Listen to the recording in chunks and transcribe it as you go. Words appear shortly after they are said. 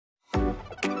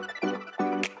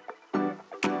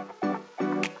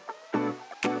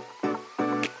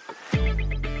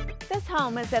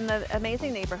home is in the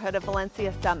amazing neighborhood of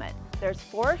Valencia Summit. There's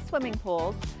 4 swimming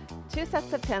pools, 2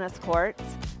 sets of tennis courts,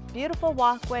 beautiful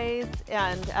walkways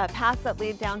and paths that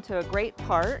lead down to a great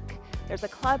park. There's a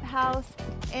clubhouse,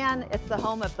 and it's the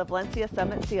home of the Valencia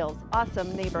Summit Seals.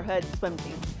 Awesome neighborhood swim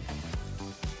team.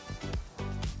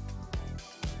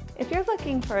 If you're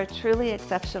looking for a truly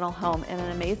exceptional home in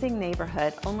an amazing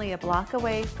neighborhood only a block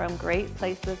away from great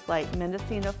places like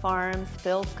Mendocino Farms,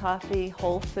 Phil's Coffee,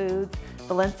 Whole Foods,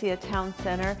 Valencia Town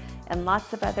Center, and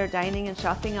lots of other dining and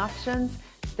shopping options,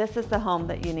 this is the home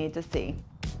that you need to see.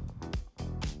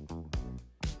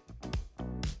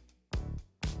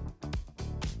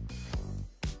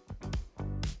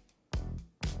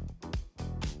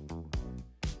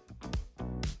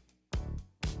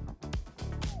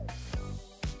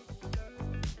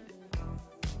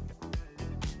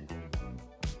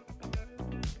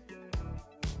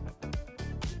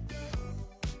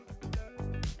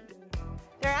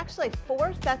 There are actually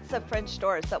 4 sets of French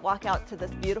doors that walk out to this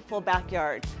beautiful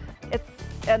backyard. It's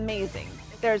amazing.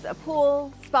 There's a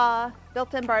pool, spa,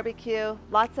 built-in barbecue,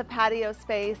 lots of patio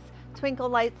space, twinkle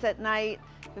lights at night.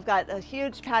 We've got a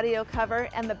huge patio cover,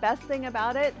 and the best thing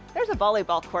about it, there's a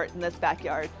volleyball court in this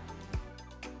backyard.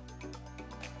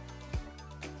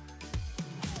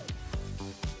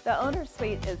 The owner's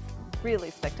suite is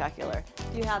really spectacular.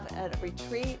 You have a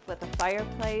retreat with a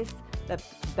fireplace. The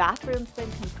bathroom's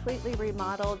been completely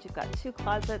remodeled. You've got 2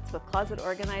 closets with closet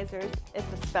organizers.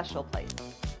 It's a special place.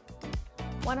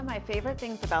 One of my favorite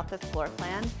things about this floor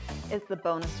plan is the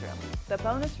bonus room. The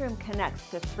bonus room connects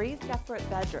to 3 separate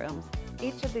bedrooms.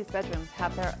 Each of these bedrooms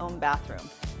have their own bathroom.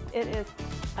 It is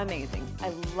amazing. I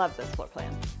love this floor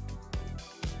plan.